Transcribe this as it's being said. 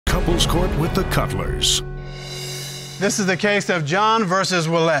Couples Court with the Cutlers. This is the case of John versus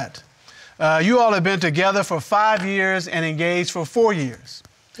Willette. You all have been together for 5 years and engaged for 4 years.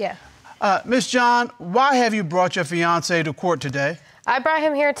 Yeah. Miss John, why have you brought your fiancé to court today? I brought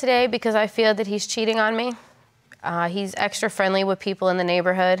him here today because I feel that he's cheating on me. He's extra friendly with people in the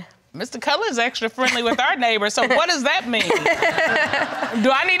neighborhood. Mr. Cutler's extra friendly with our neighbors, so what does that mean?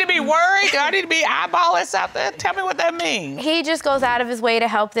 Do I need to be worried? Do I need to be eyeballing something? Tell me what that means. He just goes out of his way to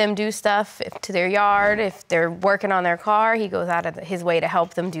help them do stuff to their yard. If they're working on their car, he goes out of his way to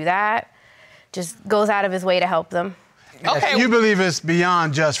help them do that. Just goes out of his way to help them. Okay. You believe it's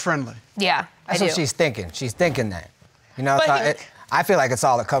beyond just friendly? Yeah, That's what she's thinking. She's thinking that. You know, I feel like it's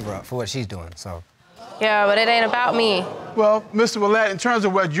all a cover-up for what she's doing, so. Yeah, but it ain't about me. Well, Mr. Willette, in terms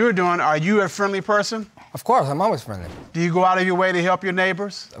of what you're doing, are you a friendly person? Of course, I'm always friendly. Do you go out of your way to help your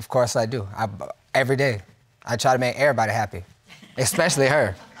neighbors? Of course I do. Every day. I try to make everybody happy, especially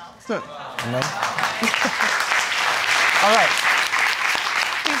her. So, you know? all right.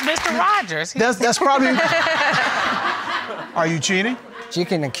 He's Mr. Rogers. That's probably... Are you cheating? She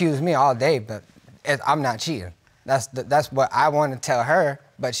can accuse me all day, but I'm not cheating. That's what I want to tell her,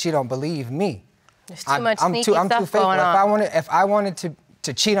 but she don't believe me. There's too much I'm sneaky too stuff faithful. going on. If I wanted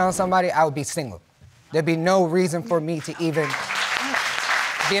to cheat on somebody, I would be single. There'd be no reason for me to even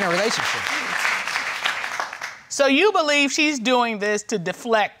be in a relationship. So you believe she's doing this to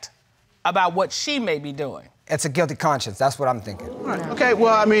deflect about what she may be doing? It's a guilty conscience. That's what I'm thinking. Right. Okay,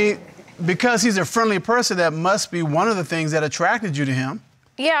 well, I mean, because he's a friendly person, that must be one of the things that attracted you to him.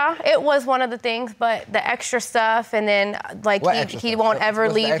 Yeah, it was one of the things, but the extra stuff, and then, like, he won't ever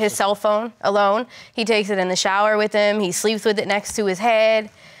leave his cell phone alone. He takes it in the shower with him. He sleeps with it next to his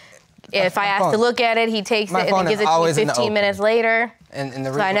head. If I ask to look at it, he takes it and then gives it to me 15 minutes later.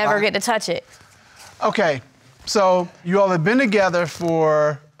 So I never get to touch it. Okay, so you all have been together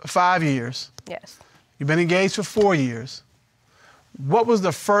for 5 years. Yes. You've been engaged for 4 years. What was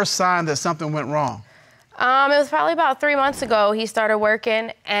the first sign that something went wrong? It was probably about 3 months ago. He started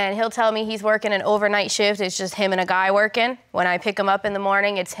working, and he'll tell me he's working an overnight shift. It's just him and a guy working. When I pick him up in the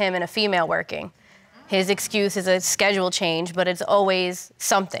morning, it's him and a female working. His excuse is a schedule change, but it's always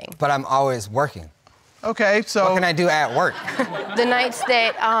something. But I'm always working. Okay, so... What can I do at work? The nights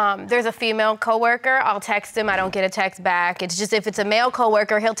that there's a female coworker, I'll text him. I don't get a text back. It's just if it's a male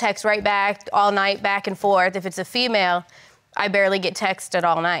coworker, he'll text right back all night, back and forth. If it's a female, I barely get texted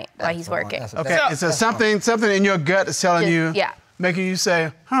all night while he's working. Okay, so something in your gut is telling you, making you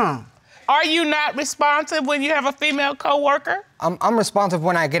say, huh. Are you not responsive when you have a female coworker? I'm responsive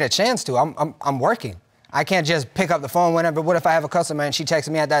when I get a chance to. I'm working. I can't just pick up the phone whenever. What if I have a customer and she texts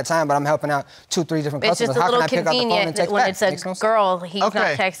me at that time, but I'm helping out 2, 3 different customers? It's just a little convenient that when it's a girl, he's not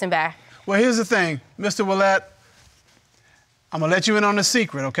texting back. Well, here's the thing, Mr. Willette. I'm gonna let you in on the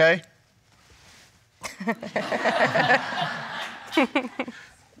secret, okay?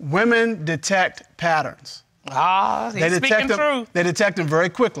 Women detect patterns. He's speaking truth. They detect them very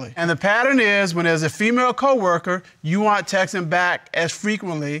quickly. And the pattern is when there's a female coworker, you aren't texting back as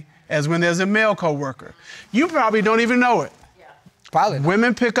frequently as when there's a male coworker. You probably don't even know it. Probably.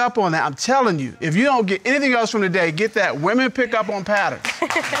 Women pick up on that. I'm telling you. If you don't get anything else from today, get that. Women pick up on patterns.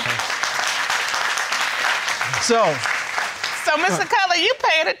 So, Mr. Cutler, you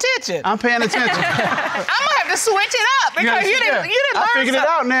paying attention. I'm paying attention. I'm gonna have to switch it up because you didn't learn I figured it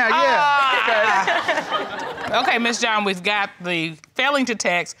out now, Okay, Miss John, we've got the failing to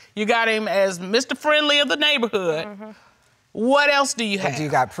text. You got him as Mr. Friendly of the neighborhood. What else do you have? What do you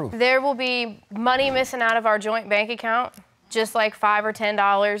got proof? There will be money missing out of our joint bank account, just like $5 or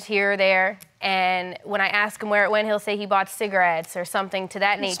 $10 here or there. And when I ask him where it went, he'll say he bought cigarettes or something to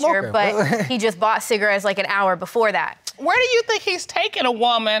that nature, but he just bought cigarettes like an hour before that. Where do you think he's taking a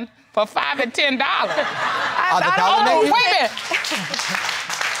woman for $5 and $10? Wait a minute.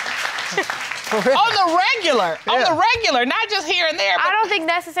 On the regular, not just here and there. But I don't think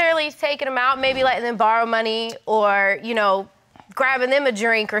necessarily he's taking them out, maybe letting them borrow money or, you know, grabbing them a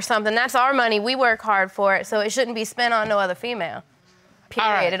drink or something. That's our money. We work hard for it, so it shouldn't be spent on no other female. Period.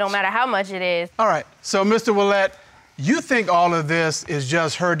 Right. It don't matter how much it is. All right. So, Mr. Willette, you think all of this is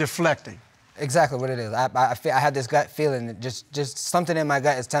just her deflecting? Exactly what it is. I had this gut feeling that just something in my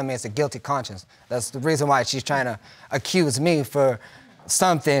gut is telling me it's a guilty conscience. That's the reason why she's trying to accuse me for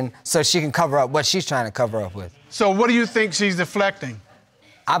something so she can cover up what she's trying to cover up with. So what do you think she's deflecting?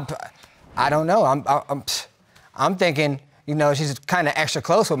 I don't know. I'm thinking, you know, she's kind of extra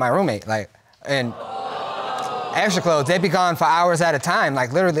close with my roommate, like, and extra close. They'd be gone for hours at a time,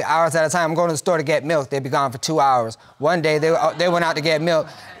 like literally hours at a time. I'm going to the store to get milk. They'd be gone for 2 hours. One day they went out to get milk.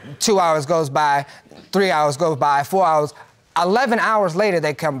 2 hours goes by, 3 hours goes by, 4 hours. 11 hours later,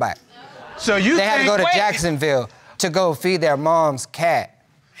 they come back. So you They had to go to Jacksonville to go feed their mom's cat.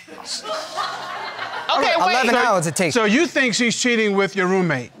 Okay, wait. 11 hours it takes. So you think she's cheating with your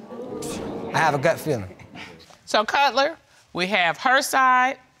roommate? I have a gut feeling. So, Cutler, we have her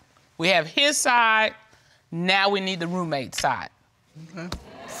side, we have his side, now we need the roommate side. Okay.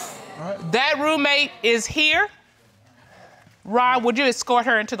 All right. That roommate is here. Ron, would you escort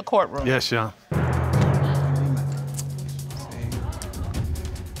her into the courtroom? Yes, John.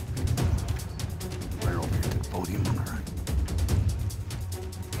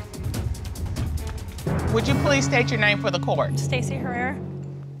 Would you please state your name for the court? Stacy Herrera.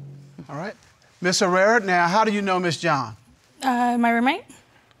 All right. Miss Herrera, now how do you know Miss John? My roommate?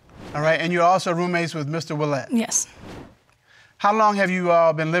 All right, and you're also roommates with Mr. Willette? Yes. How long have you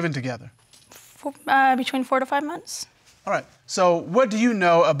all been living together? Between 4 to 5 months. All right, so what do you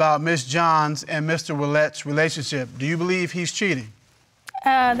know about Miss John's and Mr. Willette's relationship? Do you believe he's cheating?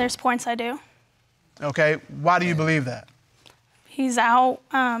 There's points I do. Okay, why do you believe that? He's out,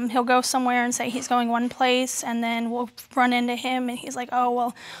 he'll go somewhere and say he's going one place, and then we'll run into him, and he's like, oh,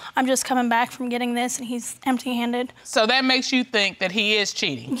 well, I'm just coming back from getting this, and he's empty-handed. So that makes you think that he is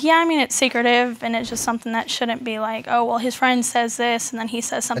cheating? Yeah, I mean, it's secretive, and it's just something that shouldn't be like, oh, well, his friend says this, and then he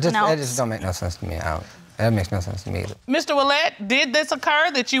says something else. It just don't make no sense to me. That makes no sense to me either. Mr. Willette, did this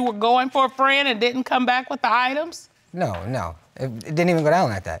occur, that you were going for a friend and didn't come back with the items? No. It didn't even go down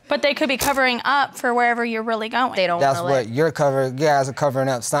like that. But they could be covering up for wherever you're really going. They don't That's wanna what you're covering. You guys are covering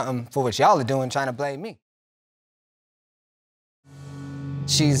up something for what y'all are doing, trying to blame me.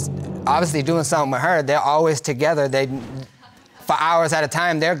 She's obviously doing something with her. They're always together. For hours at a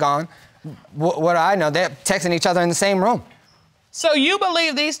time, they're gone. What do I know? They're texting each other in the same room. So you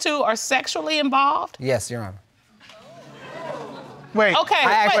believe these two are sexually involved? Yes, Your Honor. Wait. Okay.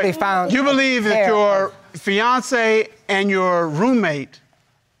 I actually found. You believe that your fiance and your roommate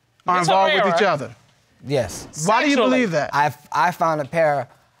are Ms. involved with Herrera. each other? Yes. Why do you Sexually. believe that? I found a pair of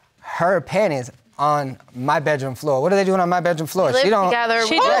her panties on my bedroom floor. What are they doing on my bedroom floor? Live together.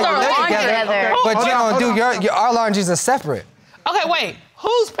 She Both does are live laundry together. But Hold you on, don't hold do our laundries are separate. Okay, wait.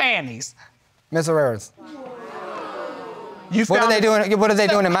 Whose panties? Miss Herrera's. You What are found they doing? What are they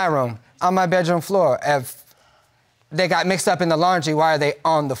doing in my room? On my bedroom floor. If they got mixed up in the laundry, why are they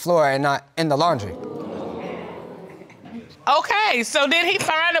on the floor and not in the laundry? Okay, so did he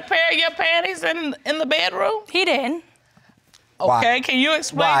find a pair of your panties in the bedroom? He did. Why? Okay, can you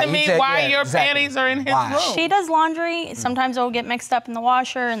explain Why? to You me said- why yeah, your exactly. panties are in his Why? room? She does laundry. Sometimes it'll get mixed up in the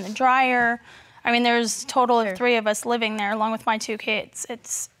washer and the dryer. I mean, there's a total of 3 of us living there, along with my 2 kids.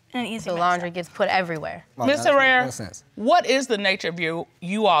 It's an easy The mix-up. laundry gets put everywhere. Well, Ms. that makes Herrera, no sense. what is the nature of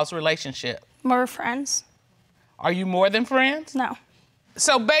you all's relationship? We're friends. Are you more than friends? No.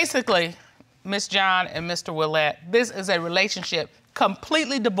 So basically, Miss John and Mr. Willette, this is a relationship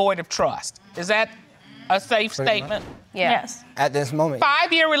completely devoid of trust. Is that a safe statement? Yeah. Yes. At this moment.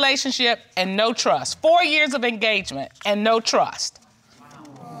 5-year relationship and no trust. 4 years of engagement and no trust.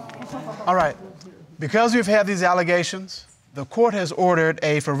 All right. Because we've had these allegations, the court has ordered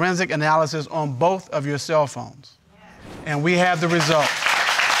a forensic analysis on both of your cell phones. And we have the results.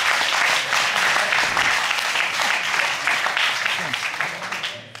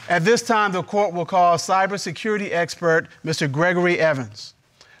 At this time, the court will call cybersecurity expert, Mr. Gregory Evans.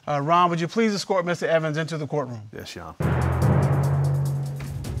 Ron, would you please escort Mr. Evans into the courtroom? Yes, John.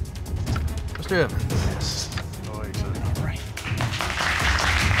 Mr. Evans. Yes. How are you, son? All right.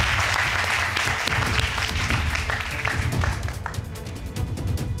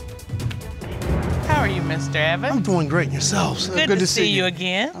 How are you, Mr. Evans? I'm doing great. Yourselves? Good to see you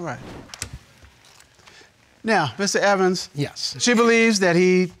again. All right. Now, Mr. Evans. Yes. She believes that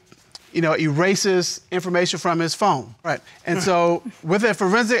he, erases information from his phone. Right. And so with a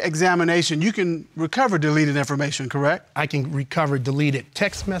forensic examination, you can recover deleted information, correct? I can recover deleted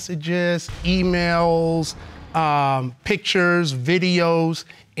text messages, emails, pictures, videos,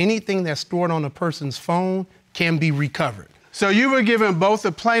 anything that's stored on a person's phone can be recovered. So you were given both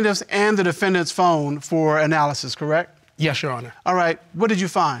the plaintiff's and the defendant's phone for analysis, correct? Yes, Your Honor. All right. What did you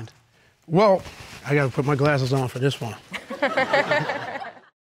find? Well, I got to put my glasses on for this one.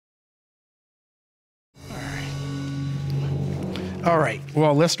 All right.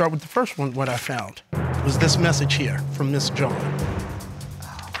 Well, let's start with the first one. What I found was this message here from Miss John.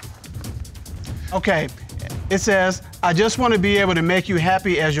 Okay. It says, I just want to be able to make you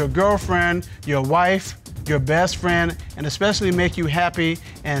happy as your girlfriend, your wife, your best friend, and especially make you happy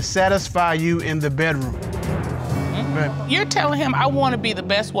and satisfy you in the bedroom. Mm-hmm. You're telling him, I want to be the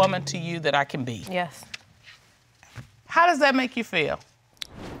best woman to you that I can be. Yes. How does that make you feel?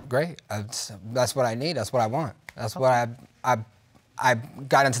 Great. That's what I need. That's what I want. That's what I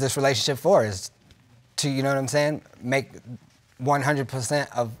got into this relationship for, is to, you know what I'm saying, make 100%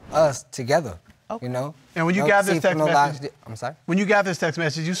 of us together, you know? And when you got this text message, I'm sorry? When you got this text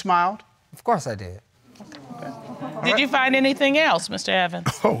message, you smiled? Of course I did. Did you find anything else, Mr. Evans?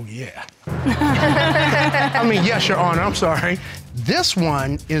 Oh, yeah. I mean, yes, Your Honor, I'm sorry. This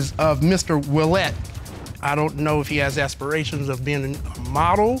one is of Mr. Willette. I don't know if he has aspirations of being a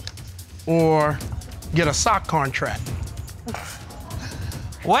model or get a sock contract.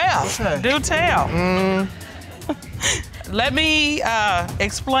 Well, do tell. Let me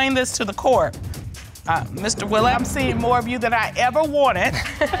explain this to the court. Mr. Willette, I'm seeing more of you than I ever wanted.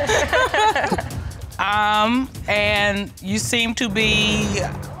 And you seem to be...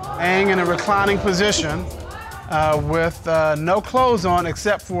 Laying in a reclining position with no clothes on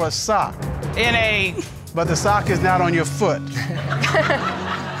except for a sock. In a... But the sock is not on your foot.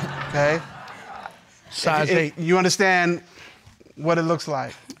 Okay? Size 8. You understand what it looks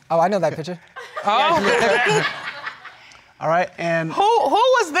like? Oh, I know that picture. Oh. All right, and... Who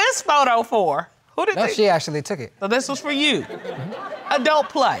was this photo for? Who did No, she actually took it. So this was for you. Adult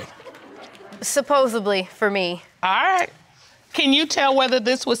play. Supposedly for me. All right. Can you tell whether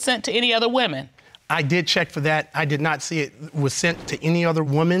this was sent to any other women? I did check for that. I did not see it was sent to any other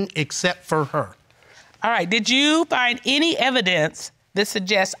woman except for her. All right. Did you find any evidence that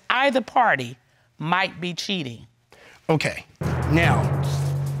suggests either party might be cheating? Okay. Now,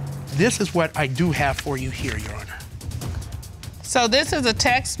 this is what I do have for you here, Your Honor. So this is a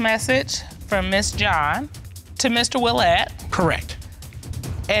text message from Miss John to Mr. Willette. Correct.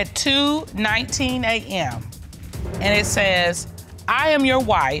 At 2:19 a.m. And it says, I am your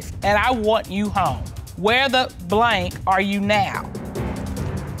wife and I want you home. Where the blank are you now?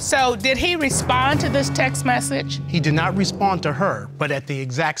 So did he respond to this text message? He did not respond to her, but at the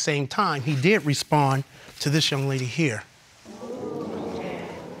exact same time, he did respond to this young lady here.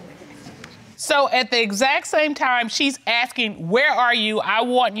 So at the exact same time, she's asking, where are you? I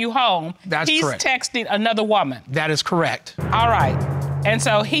want you home. That's correct. He's texting another woman. That is correct. All right. And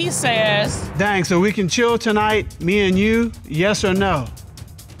so he says... Dang, so we can chill tonight, me and you, yes or no?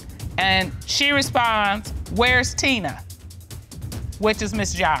 And she responds, where's Tina? Which is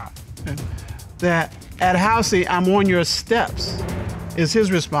Miss John. That at Housey, I'm on your steps, is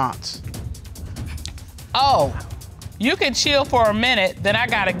his response. Oh, you can chill for a minute, then I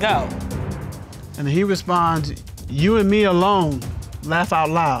gotta go. And he responds, you and me alone, laugh out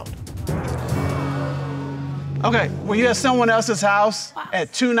loud. Okay, were you at someone else's house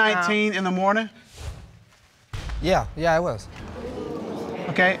at 2:19 in the morning? Yeah, I was.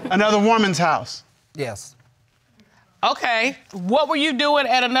 Okay, another woman's house. Yes. Okay, what were you doing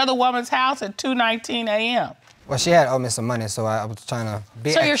at another woman's house at 2:19 a.m.? Well, she had owed me some money, so I was trying to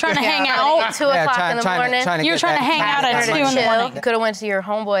be So you're trying to hang out? At 2 o'clock in the morning. You're trying to hang out at 2 in the morning. You could have went to your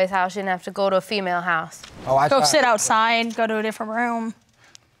homeboy's house. You didn't have to go to a female house. Oh, I Go tried. sit outside, go to a different room.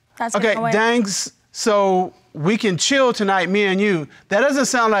 That's Okay, the way. Dangs, so we can chill tonight, me and you. That doesn't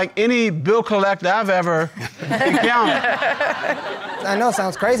sound like any bill collector I've ever encountered. I know it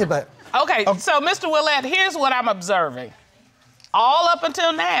sounds crazy, but... Okay, so Mr. Willette, here's what I'm observing. All up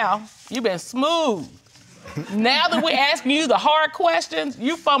until now, you've been smooth. Now that we're asking you the hard questions,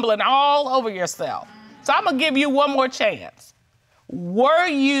 you fumbling all over yourself. So I'm gonna give you one more chance. Were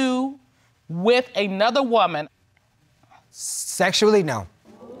you with another woman? Sexually, no.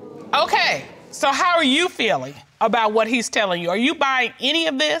 Okay, so how are you feeling about what he's telling you? Are you buying any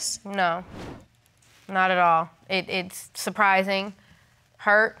of this? No, not at all. It's surprising,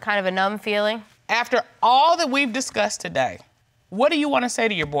 hurt, kind of a numb feeling. After all that we've discussed today, what do you want to say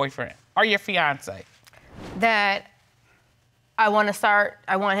to your boyfriend or your fiance? That I want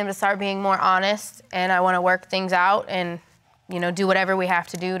him to start being more honest, and I want to work things out and, you know, do whatever we have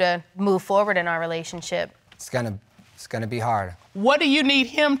to do to move forward in our relationship. It's gonna be hard. What do you need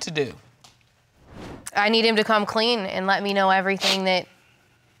him to do? I need him to come clean and let me know everything that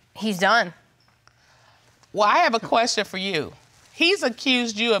he's done. Well, I have a question for you. He's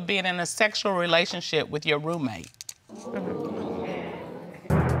accused you of being in a sexual relationship with your roommate.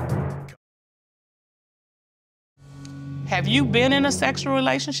 Have you been in a sexual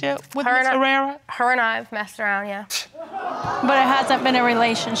relationship with Ms. Herrera? Her and I have messed around, yeah. But it hasn't been a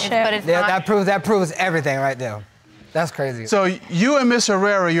relationship. That proves everything right there. That's crazy. So you and Miss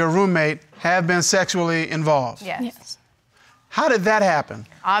Herrera, your roommate, have been sexually involved? Yes. How did that happen?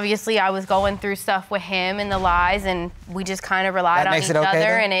 Obviously, I was going through stuff with him and the lies, and we just kind of relied on each other.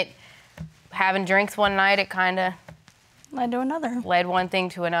 And having drinks one night, it kind of led to another. Led one thing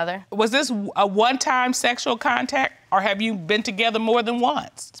to another. Was this a one-time sexual contact? Or have you been together more than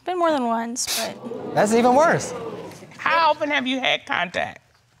once? It's been more than once, but... That's even worse. How often have you had contact?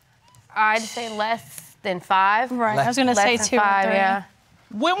 I'd say less than 5. Right, I was gonna say 2 or 3. Yeah.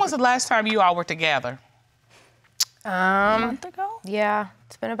 When was the last time you all were together? A month ago? Yeah,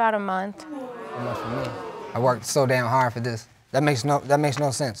 it's been about a month. Enough for me. I worked so damn hard for this. That makes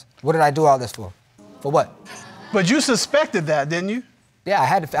no sense. What did I do all this for? For what? But you suspected that, didn't you? Yeah, I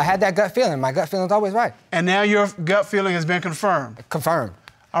had that gut feeling. My gut feeling's always right. And now your gut feeling has been confirmed. Confirmed.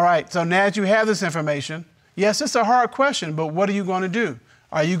 All right, so now that you have this information, yes, it's a hard question, but what are you going to do?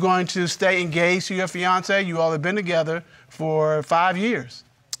 Are you going to stay engaged to your fiance? You all have been together for 5 years.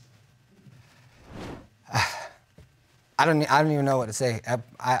 I don't even know what to say.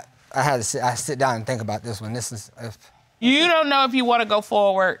 I had to sit down and think about this one. This is. You don't know if you want to go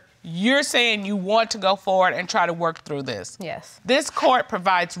forward. You're saying you want to go forward and try to work through this. Yes. This court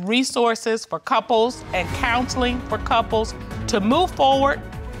provides resources for couples and counseling for couples to move forward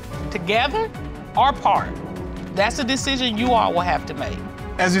together or apart. That's a decision you all will have to make.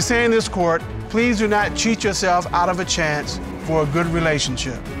 As we say in this court, please do not cheat yourself out of a chance for a good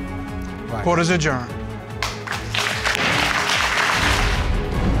relationship. Right. Court is adjourned.